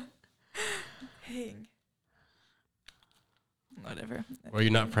 Hang. Whatever. Were you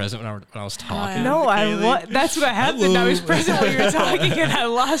not present when I was talking? No, that's what happened. Hello. I was present while you were talking and I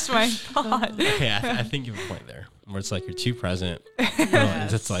lost my thought. Okay, I think you have a point there where it's like you're too present.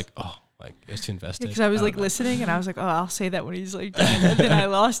 And it's like, Like it's too invested. Because I was like don't know. listening, and I was like, "Oh, I'll say that when he's like done." And then I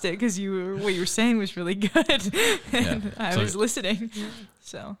lost it because what you were saying was really good, and I was listening.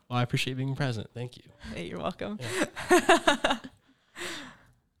 So. Well, I appreciate being present. Thank you. Hey, you're welcome. Yeah.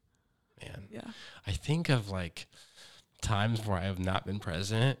 Man. Yeah. I think of like times where I have not been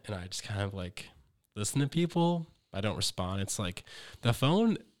present, and I just kind of like listen to people. I don't respond. It's like the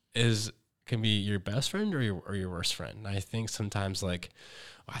phone can be your best friend or your worst friend. And I think sometimes like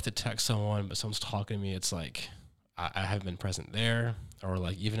I have to text someone, but someone's talking to me. It's like I haven't been present there, or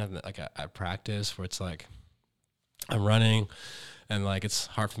like even at practice where it's like I'm running, and like it's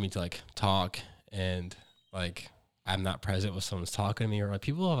hard for me to like talk, and like I'm not present when someone's talking to me, or like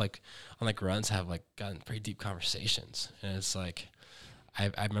people have like on like runs have like gotten pretty deep conversations, and it's like I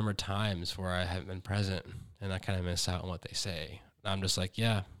remember times where I haven't been present and I kind of miss out on what they say. And I'm just like,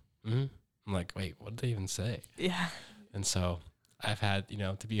 yeah. Mm-hmm. I'm like, wait, what did they even say? Yeah. And so I've had,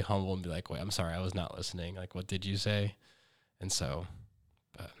 to be humble and be like, wait, I'm sorry, I was not listening. Like, what did you say? And so,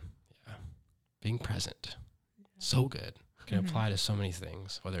 but yeah, being present, so good. Can apply to so many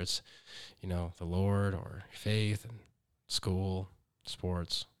things, whether it's, the Lord or faith and school,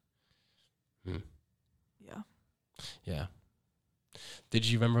 sports. Yeah. Yeah. Did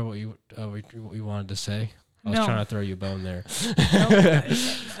you remember what you wanted to say? I was No. trying to throw you a bone there.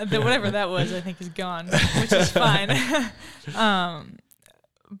 Whatever that was, I think is gone, which is fine.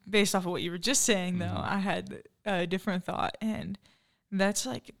 Based off of what you were just saying, though, I had a different thought, and that's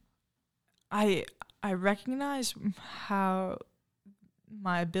like, I recognize how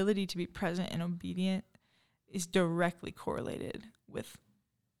my ability to be present and obedient is directly correlated with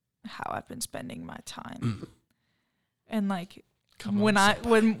how I've been spending my time. And like when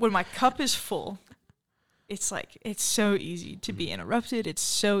my cup is full, it's like it's so easy to be interrupted. It's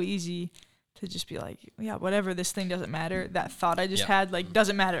so easy to just be like, yeah, whatever, this thing doesn't matter. That thought I just had, like,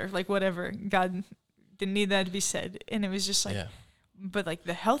 doesn't matter. Like, whatever. God didn't need that to be said. And it was just like, but like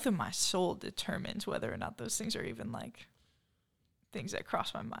the health of my soul determines whether or not those things are even like things that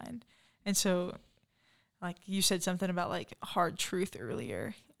cross my mind. And so, like, you said something about like hard truth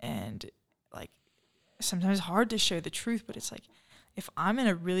earlier, and like sometimes it's hard to share the truth, but it's like, if I'm in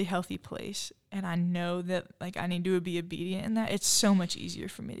a really healthy place and I know that like I need to be obedient in that, it's so much easier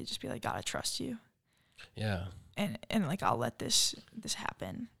for me to just be like, God, I trust you. Yeah. And like, I'll let this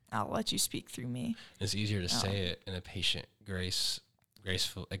happen. I'll let you speak through me. It's easier to say it in a patient,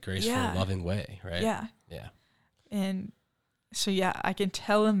 graceful, loving way, right? Yeah. Yeah. And so, yeah, I can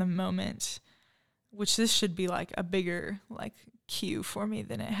tell in the moment, which this should be like a bigger like cue for me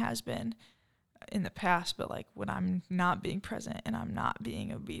than it has been in the past, but like when I'm not being present and I'm not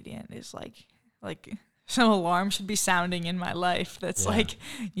being obedient is like some alarm should be sounding in my life that's like,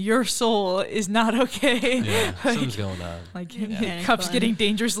 your soul is not okay. Yeah, like, something's going on. Like your cup's getting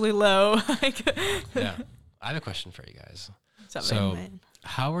dangerously low. Like, yeah. I have a question for you guys. So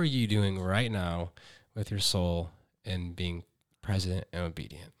how are you doing right now with your soul and being present and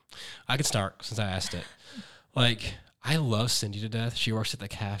obedient? I can start since I asked it. Like, I love Cindy to death. She works at the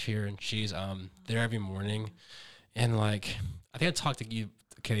calf here, and she's there every morning. And like, I think I talked to you,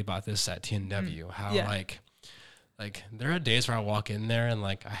 Katie, about this at TNW. How like there are days where I walk in there and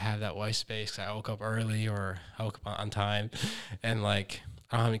like I have that white space. I woke up early or I woke up on time, and like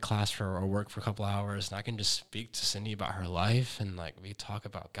I don't have any class or work for a couple hours, and I can just speak to Cindy about her life, and like we talk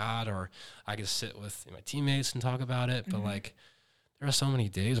about God, or I can sit with my teammates and talk about it. But like, there are so many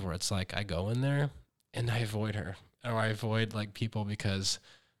days where it's like I go in there and I avoid her, or I avoid like people because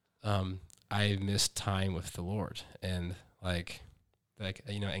I miss time with the Lord, and like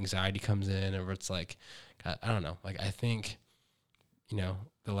anxiety comes in, or it's like, God, I don't know. Like, I think the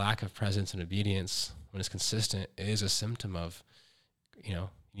lack of presence and obedience when it's consistent is a symptom of you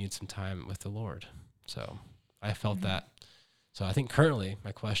need some time with the Lord. So I felt that. So I think currently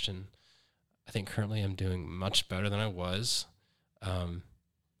I'm doing much better than I was.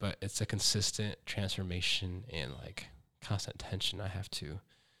 But it's a consistent transformation and like constant tension I have to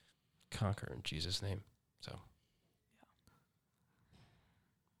conquer in Jesus' name. So.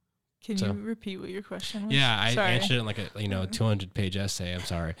 Can you repeat what your question was? Yeah, I answered it in like a 200-page essay. I'm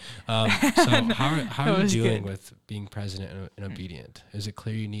sorry. So how are you dealing with being present and obedient? Is it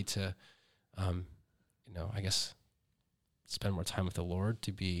clear you need to, I guess, spend more time with the Lord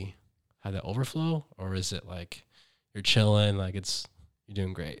to have that overflow, or is it like you're chilling, like you're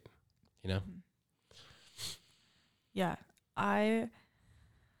doing great, Yeah,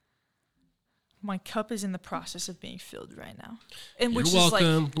 my cup is in the process of being filled right now, and You're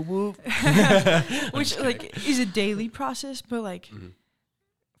welcome. Which like is a daily process, but like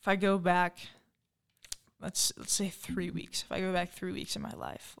if I go back, let's say 3 weeks. If I go back 3 weeks in my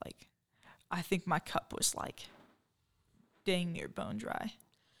life, like I think my cup was like dang near bone dry.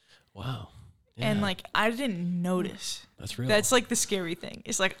 Wow. And Yeah. like I didn't notice. That's real. That's like the scary thing.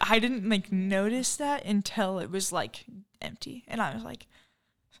 It's like I didn't like notice that until it was like empty, and I was like,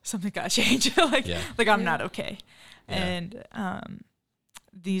 something got to change. like I'm not okay. Yeah. And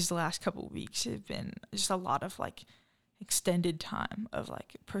these last couple of weeks have been just a lot of like extended time of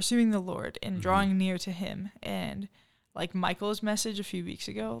like pursuing the Lord and drawing near to Him. And like Michael's message a few weeks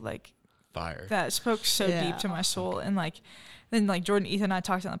ago, like Fire. that spoke so deep to my soul. And like then like Jordan, Ethan, and I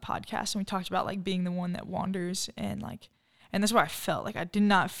talked on the podcast, and we talked about like being the one that wanders, and that's where I felt like I did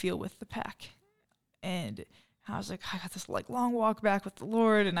not feel with the pack. And I was like, I got this like long walk back with the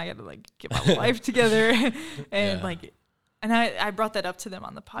Lord, and I got to like get my life together. And and I brought that up to them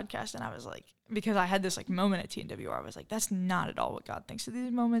on the podcast, and I was like, because I had this like moment at TNWR, I was like, that's not at all what God thinks of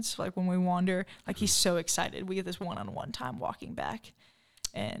these moments. Like when we wander, like He's so excited. We get this one-on-one time walking back,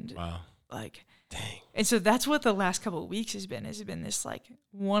 and like, dang. And so that's what the last couple of weeks has been this like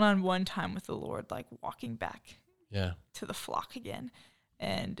one-on-one time with the Lord, like walking back to the flock again.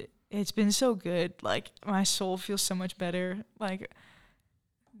 And it's been so good. Like my soul feels so much better. Like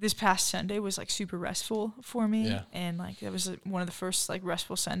this past Sunday was like super restful for me. Yeah. And like that was one of the first like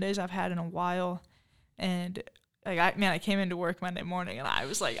restful Sundays I've had in a while. And like I came into work Monday morning and I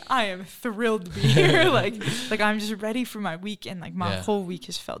was like, I am thrilled to be here. like I'm just ready for my week, and like my whole week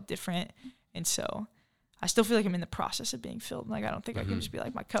has felt different. And so I still feel like I'm in the process of being filled. Like I don't think I can just be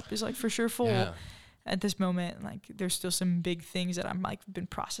like my cup is like for sure full at this moment. Like there's still some big things that I'm like been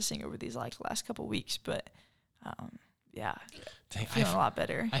processing over these like last couple of weeks, but Dang, I'm feeling a lot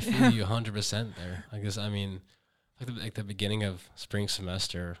better. I feel you 100% there. Like this, I mean, like the beginning of spring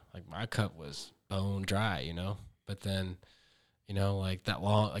semester, like my cup was bone dry, you know. But then, you know, like that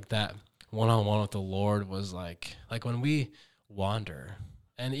one-on-one with the Lord was like when we wander,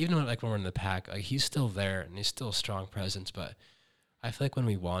 and even when we're in the pack, like He's still there and He's still a strong presence. But I feel like when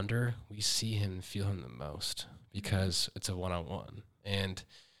we wander, we see Him and feel Him the most because it's a one-on-one. And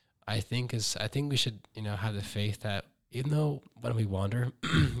I think we should, you know, have the faith that even though when we wander,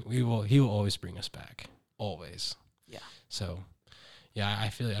 He will always bring us back, always. Yeah. So, yeah, I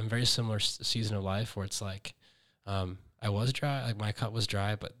feel like I'm very similar season of life where it's like, I was dry, like my cup was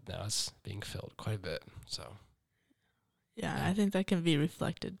dry, but now it's being filled quite a bit. So. Yeah, I think that can be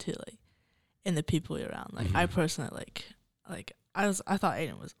reflected too, like in the people you're around. Like I personally like I thought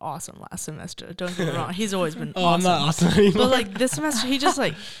Aidan was awesome last semester. Don't get me wrong, he's always been awesome. I'm not awesome anymore. But like this semester, you just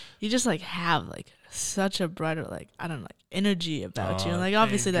like have like such a brighter like I don't know like energy about you. And like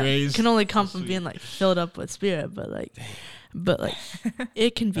obviously that can only come from being like filled up with Spirit, but like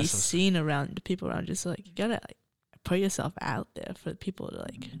it can be seen around the people around you. So like you gotta like put yourself out there for people to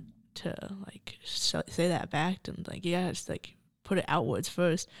say that back, and like you gotta just like put it outwards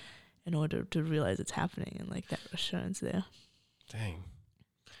first in order to realize it's happening, and like that assurance there. Dang,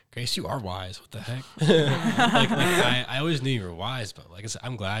 Grace, you are wise. What the heck? I always knew you were wise, but like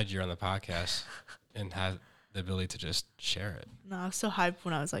I'm glad you're on the podcast and have the ability to just share it. No, I was so hyped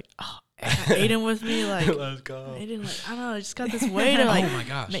when I was like, oh, I got Aidan with me, like let's go. Aidan, like I don't know, I just got this way to like oh my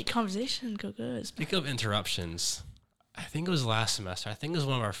gosh. make conversation go good. Speaking of interruptions, I think it was last semester. I think it was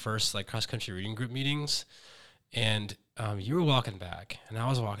one of our first like cross country reading group meetings, and you were walking back, and I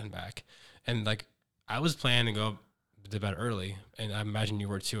was walking back, and like I was planning to go to bed early, and I imagine you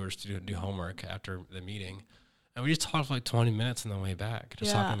were too, or to do homework after the meeting, and we just talked for like 20 minutes on the way back,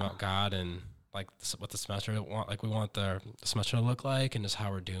 just talking about God and like what the semester we want the semester to look like, and just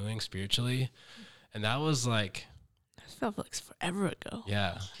how we're doing spiritually, and that was like. It felt like forever ago.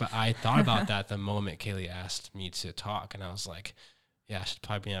 Yeah, but I thought about that the moment Kaylee asked me to talk, and I was like, yeah, I should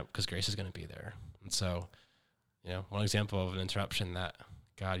probably be up because Grace is going to be there. And so, you know, one example of an interruption that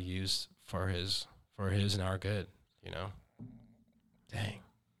God used for his and our good, you know. Dang.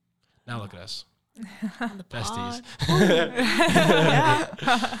 Now look at us. Besties.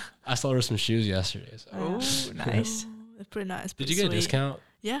 I sold her some shoes yesterday. So. Oh, nice. That's pretty nice. Did you get a discount?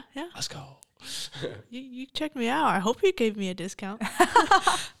 Yeah. Let's go. You checked me out. I hope you gave me a discount.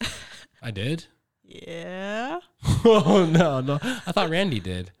 I did? Yeah. Oh, no. I thought Randy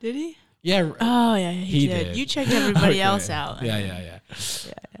did. Did he? Yeah. Oh, yeah, he did. You checked everybody else out. Yeah. Yeah.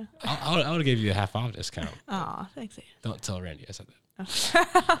 I would have gave you a half off discount. Oh, thanks. Don't tell Randy I said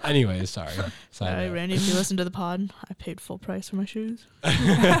that. Anyways, sorry. Sorry, Randy, if you listen to the pod, I paid full price for my shoes.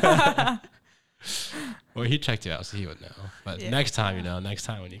 Well, he checked you out, so he would know. But next time when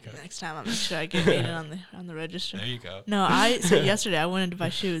you go. Next time I'll make sure I get Aidan on the register. There you go. No, so yesterday I went in to buy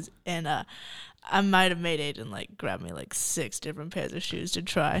shoes, and I might have made Aidan like grab me like 6 different pairs of shoes to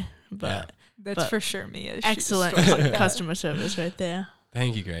try. But that's for sure me. Excellent customer service right there.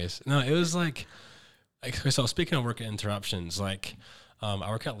 Thank you, Grace. No, it was like so speaking of work at Interruptions, like I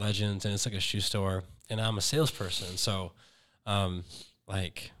work at Legends, and it's like a shoe store, and I'm a salesperson. So,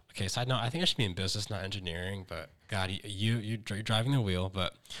 like, okay, side note, I think I should be in business, not engineering. But God, you're driving the wheel.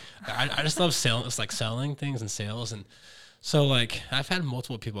 But I just love selling. It's like selling things and sales, and so like I've had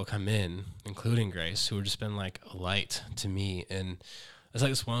multiple people come in, including Grace, who have just been like a light to me. And it's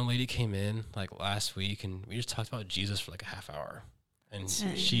like this one lady came in like last week, and we just talked about Jesus for like a half hour. And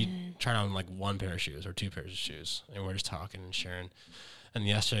she tried on like one pair of shoes or two pairs of shoes, and we're just talking and sharing. And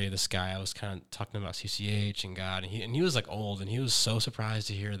yesterday, this guy, I was kind of talking about CCH and God, and he was like old, and he was so surprised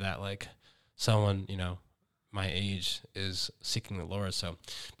to hear that like someone, you know, my age is seeking the Lord. So,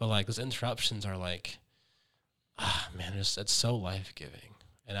 but like those interruptions are like, man, it's so life giving,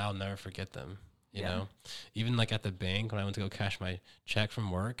 and I'll never forget them. You know, even like at the bank when I went to go cash my check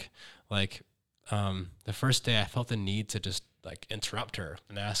from work, like the first day I felt the need to just like interrupt her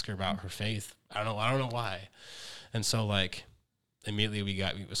and ask her about her faith. I don't know why. And so like immediately we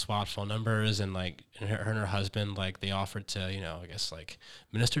swapped phone numbers, and like her and her husband, like they offered to, you know, I guess like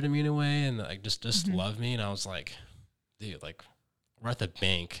minister to me in a way, and like just love me. And I was like, dude, like we're at the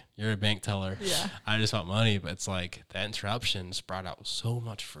bank. You're a bank teller. Yeah. I just want money. But it's like the interruptions brought out so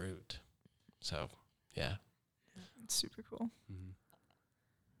much fruit. So yeah. It's super cool. Mm-hmm.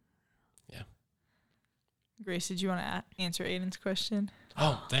 Yeah. Grace, did you want to answer Aidan's question?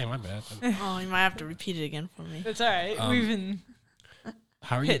 Oh, dang, my bad. Oh, you might have to repeat it again for me. That's all right. We've been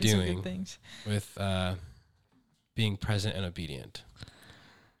how are you hitting some doing good things with being present and obedient?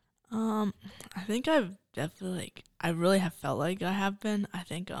 I think I really have felt like I have been. I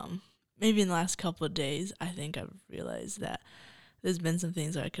think maybe in the last couple of days, I think I've realized that there's been some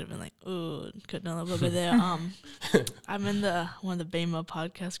things where I could have been like, oh, could have done a little bit there. I'm in one of the Bema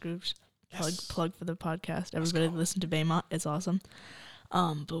podcast groups. Plug for the podcast. Everybody listen to Bema. It's awesome.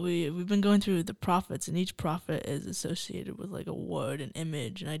 But we've been going through the prophets, and each prophet is associated with like a word, an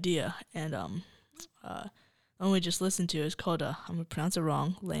image, an idea. And the one we just listened to is called I'm gonna pronounce it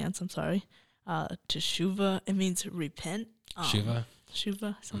wrong, Lance. I'm sorry. Teshuva. It means repent. Shuva,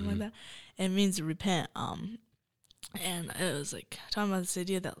 something like that. It means repent. And it was like talking about this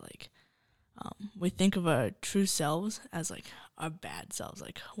idea that like we think of our true selves as like our bad selves,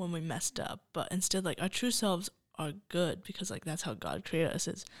 like when we messed up, but instead like our true selves are good because like that's how God created us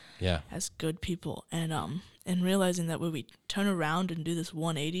as good people. And realizing that when we turn around and do this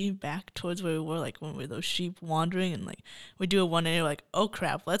 180 back towards where we were, like when we were those sheep wandering, and like we do a 180, we're like, oh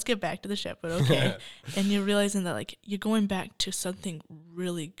crap, let's get back to the shepherd, okay. And you're realizing that like you're going back to something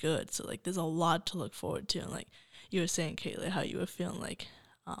really good, so like there's a lot to look forward to. And like you were saying, Kayla, how you were feeling like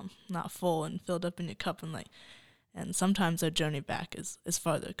not full and filled up in your cup, and like, and sometimes our journey back is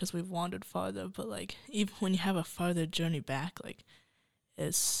farther because we've wandered farther. But like even when you have a farther journey back, like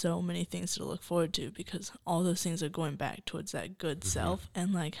there's so many things to look forward to because all those things are going back towards that good self.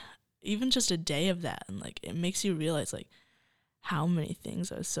 And like even just a day of that, and like it makes you realize like how many things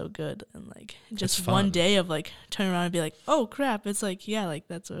are so good. And like just one day of like turn around and be like, oh crap, it's like, yeah, like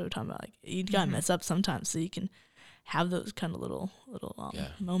that's what we're talking about. Like you gotta mess up sometimes so you can have those kind of little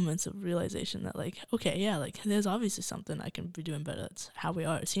moments of realization that like, okay, yeah, like there's obviously something I can be doing better. That's how we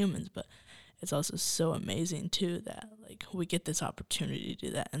are as humans. But it's also so amazing too that like we get this opportunity to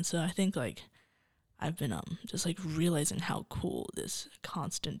do that. And so I think like I've been just like realizing how cool this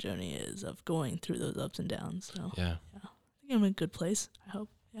constant journey is of going through those ups and downs. So yeah. I think I'm in a good place, I hope.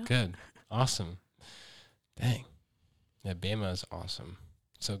 Yeah. Good. Awesome. Dang. Yeah, Bema is awesome.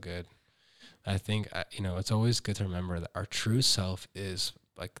 So good. I think, it's always good to remember that our true self is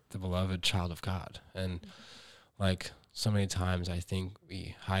like the beloved child of God. And like so many times I think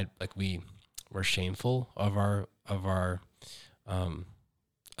we hide, like we're shameful of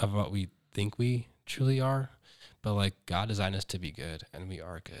what we think we truly are. But like God designed us to be good, and we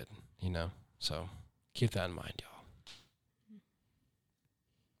are good, so keep that in mind, y'all.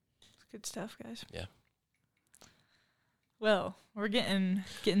 Good stuff, guys. Yeah. Well, we're getting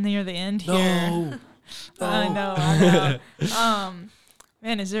near the end here. No. I know.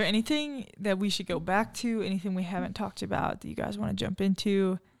 Man, is there anything that we should go back to? Anything we haven't talked about that you guys want to jump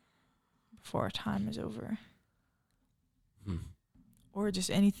into before our time is over? Or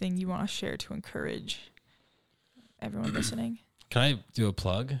just anything you want to share to encourage everyone listening? Can I do a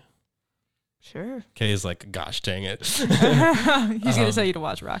plug? Sure. Kay's like, gosh, dang it. He's going to tell you to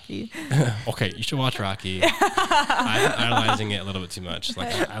watch Rocky. Okay, you should watch Rocky. I'm analyzing it a little bit too much.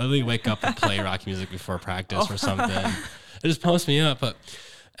 Like, I literally wake up and play Rocky music before practice or something. It just pumps me up. But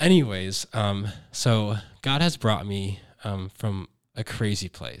anyways, so God has brought me from a crazy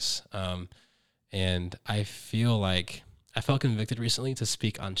place. And I feel like I felt convicted recently to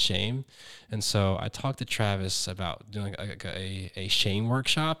speak on shame. And so I talked to Travis about doing a shame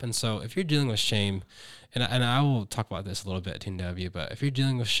workshop. And so if you're dealing with shame, and I will talk about this a little bit at TW, but if you're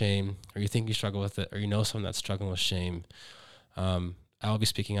dealing with shame, or you think you struggle with it, or you know someone that's struggling with shame, I will be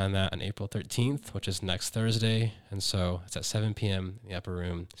speaking on that on April 13th, which is next Thursday. And so it's at 7 p.m. in the upper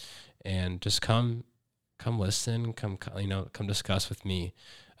room. And just come listen, come discuss with me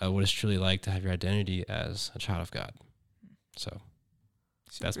what it's truly like to have your identity as a child of God. So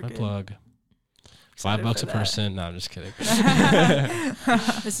that's my plug. $5 a person. No, I'm just kidding.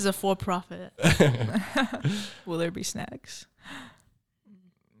 This is a for-profit. Will there be snacks?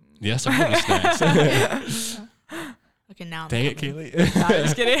 Yes, there will be snacks. Okay, now. Dang it, Kaylee. No, I'm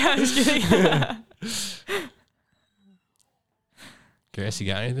just kidding. Curious, you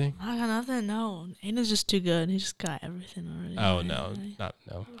got anything? I got nothing. No, Aidan's just too good. He just got everything already. Oh no,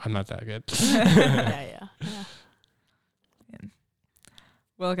 I'm not that good. Yeah.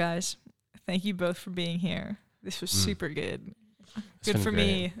 Well, guys, thank you both for being here. This was super good. It's Good for great.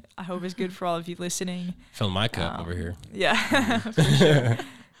 me. I hope it's good for all of you listening. Fill my cup over here. Yeah, for sure.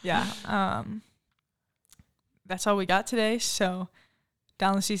 Yeah. That's all we got today. So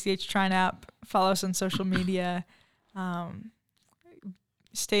download the CCH Trine app. Follow us on social media.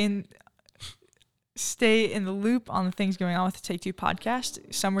 Stay in the loop on the things going on with the Take Two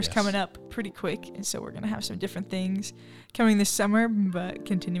podcast. Summer's coming up pretty quick, and so we're going to have some different things coming this summer, but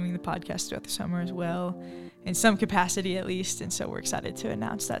continuing the podcast throughout the summer as well, in some capacity at least. And so we're excited to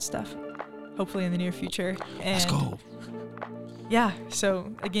announce that stuff, hopefully in the near future. And Let's go. Yeah,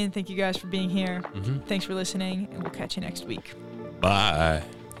 so again, thank you guys for being here. Mm-hmm. Thanks for listening, and we'll catch you next week. Bye.